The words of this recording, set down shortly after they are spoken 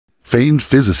Famed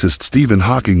physicist Stephen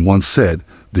Hawking once said,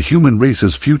 "The human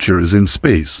race's future is in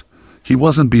space." He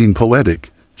wasn't being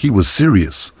poetic, he was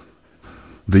serious.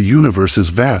 The universe is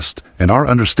vast, and our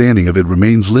understanding of it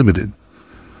remains limited.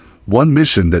 One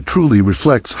mission that truly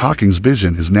reflects Hawking's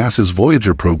vision is NASA's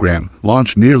Voyager program,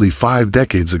 launched nearly 5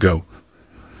 decades ago.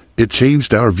 It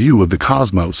changed our view of the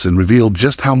cosmos and revealed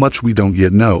just how much we don't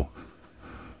yet know.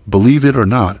 Believe it or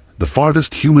not, the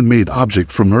farthest human-made object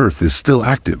from Earth is still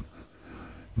active.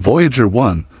 Voyager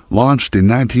 1, launched in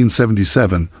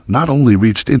 1977, not only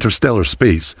reached interstellar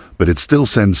space, but it still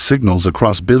sends signals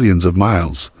across billions of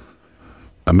miles.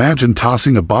 Imagine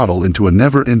tossing a bottle into a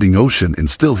never-ending ocean and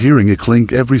still hearing it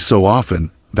clink every so often.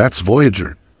 That's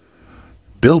Voyager.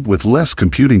 Built with less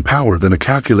computing power than a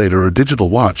calculator or digital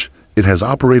watch, it has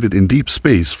operated in deep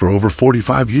space for over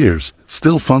 45 years,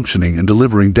 still functioning and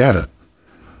delivering data.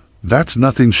 That's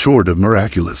nothing short of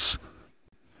miraculous.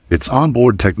 Its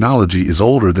onboard technology is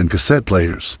older than cassette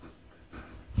players.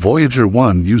 Voyager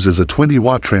 1 uses a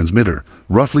 20-watt transmitter,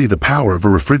 roughly the power of a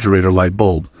refrigerator light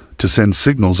bulb, to send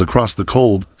signals across the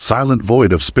cold, silent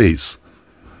void of space.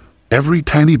 Every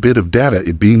tiny bit of data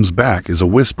it beams back is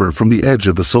a whisper from the edge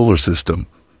of the solar system.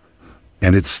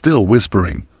 And it's still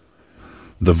whispering.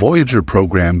 The Voyager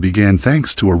program began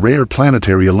thanks to a rare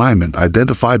planetary alignment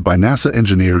identified by NASA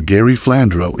engineer Gary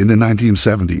Flandreau in the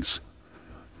 1970s.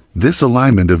 This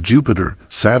alignment of Jupiter,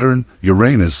 Saturn,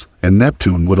 Uranus, and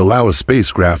Neptune would allow a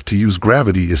spacecraft to use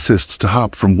gravity assists to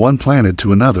hop from one planet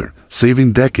to another,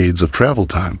 saving decades of travel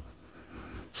time.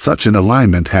 Such an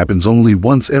alignment happens only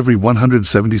once every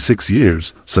 176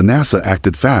 years, so NASA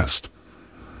acted fast.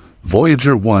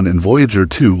 Voyager 1 and Voyager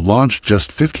 2 launched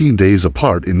just 15 days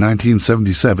apart in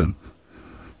 1977.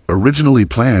 Originally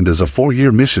planned as a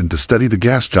 4-year mission to study the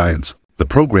gas giants, the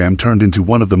program turned into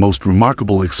one of the most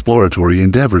remarkable exploratory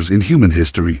endeavors in human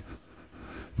history.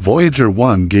 Voyager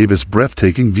 1 gave us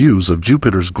breathtaking views of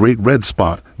Jupiter's Great Red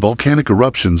Spot, volcanic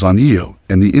eruptions on Io,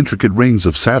 and the intricate rings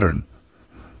of Saturn.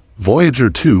 Voyager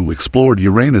 2 explored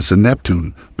Uranus and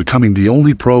Neptune, becoming the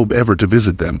only probe ever to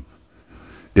visit them.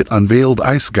 It unveiled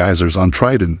ice geysers on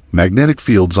Triton, magnetic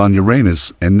fields on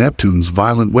Uranus, and Neptune's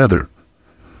violent weather.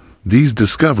 These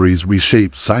discoveries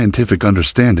reshaped scientific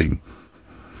understanding.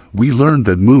 We learned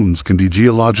that moons can be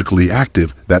geologically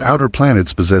active, that outer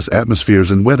planets possess atmospheres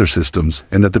and weather systems,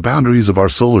 and that the boundaries of our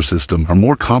solar system are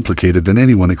more complicated than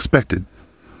anyone expected.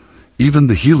 Even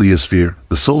the heliosphere,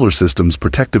 the solar system's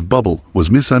protective bubble,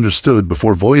 was misunderstood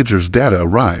before Voyager's data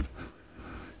arrived.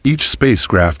 Each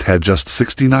spacecraft had just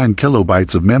 69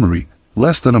 kilobytes of memory,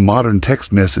 less than a modern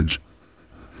text message.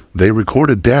 They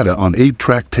recorded data on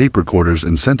 8-track tape recorders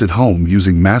and sent it home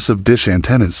using massive dish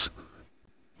antennas.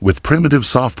 With primitive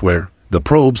software, the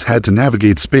probes had to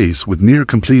navigate space with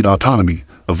near-complete autonomy,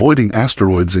 avoiding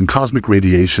asteroids and cosmic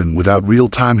radiation without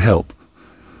real-time help.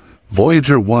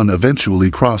 Voyager 1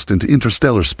 eventually crossed into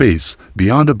interstellar space,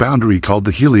 beyond a boundary called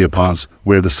the heliopause,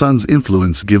 where the Sun's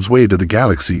influence gives way to the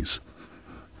galaxies.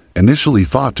 Initially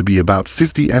thought to be about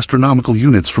 50 astronomical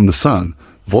units from the Sun,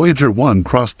 Voyager 1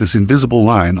 crossed this invisible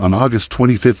line on August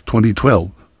 25,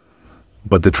 2012.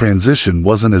 But the transition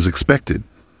wasn't as expected.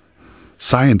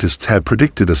 Scientists had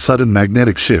predicted a sudden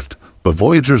magnetic shift, but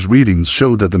Voyager's readings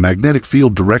showed that the magnetic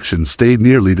field direction stayed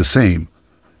nearly the same.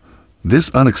 This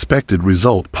unexpected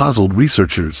result puzzled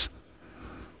researchers.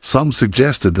 Some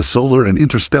suggested the solar and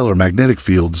interstellar magnetic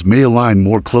fields may align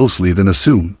more closely than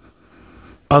assumed.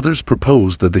 Others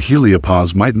proposed that the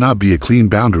heliopause might not be a clean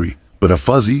boundary, but a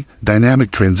fuzzy, dynamic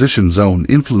transition zone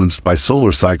influenced by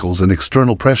solar cycles and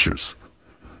external pressures.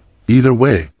 Either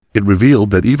way, it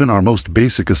revealed that even our most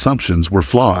basic assumptions were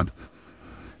flawed.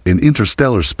 In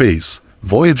interstellar space,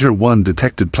 Voyager 1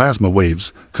 detected plasma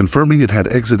waves, confirming it had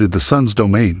exited the Sun's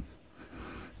domain.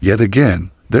 Yet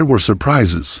again, there were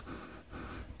surprises.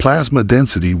 Plasma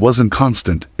density wasn't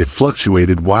constant, it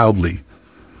fluctuated wildly.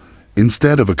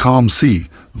 Instead of a calm sea,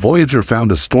 Voyager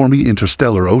found a stormy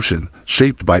interstellar ocean,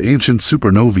 shaped by ancient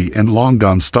supernovae and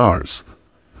long-gone stars.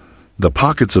 The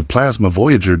pockets of plasma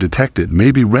Voyager detected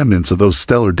may be remnants of those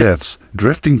stellar deaths,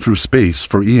 drifting through space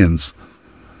for eons.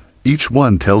 Each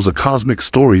one tells a cosmic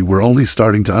story we're only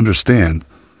starting to understand.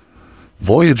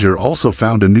 Voyager also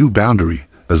found a new boundary,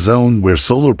 a zone where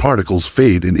solar particles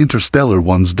fade and interstellar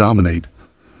ones dominate.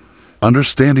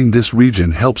 Understanding this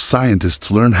region helps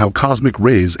scientists learn how cosmic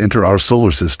rays enter our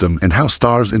solar system and how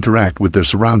stars interact with their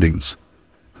surroundings.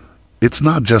 It's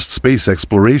not just space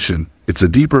exploration, it's a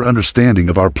deeper understanding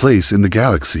of our place in the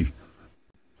galaxy.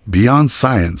 Beyond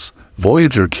science,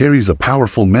 Voyager carries a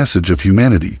powerful message of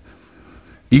humanity.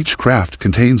 Each craft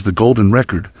contains the golden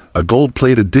record, a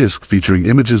gold-plated disc featuring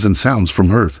images and sounds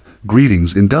from Earth,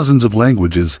 greetings in dozens of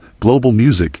languages, global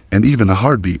music, and even a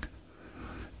heartbeat.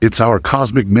 It's our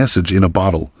cosmic message in a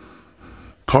bottle.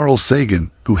 Carl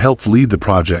Sagan, who helped lead the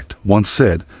project, once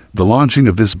said, "The launching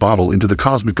of this bottle into the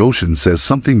cosmic ocean says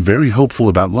something very hopeful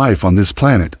about life on this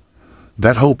planet."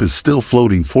 That hope is still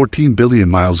floating 14 billion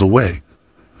miles away.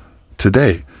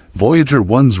 Today, Voyager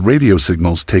 1's radio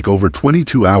signals take over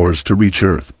 22 hours to reach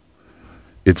Earth.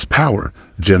 Its power,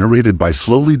 generated by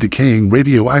slowly decaying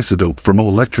radioisotope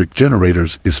thermoelectric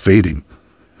generators, is fading.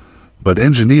 But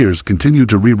engineers continue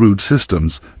to reroute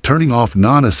systems, turning off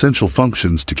non-essential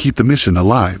functions to keep the mission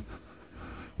alive.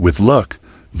 With luck,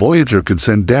 Voyager could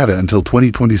send data until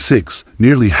 2026,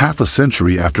 nearly half a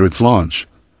century after its launch.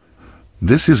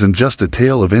 This isn't just a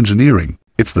tale of engineering,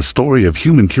 it's the story of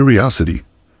human curiosity.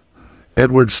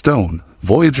 Edward Stone,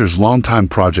 Voyager's longtime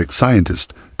project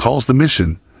scientist, calls the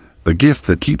mission the gift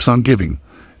that keeps on giving.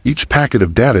 Each packet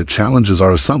of data challenges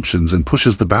our assumptions and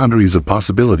pushes the boundaries of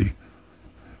possibility.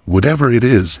 Whatever it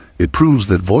is, it proves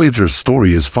that Voyager's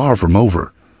story is far from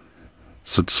over.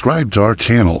 Subscribe to our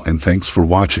channel and thanks for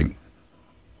watching.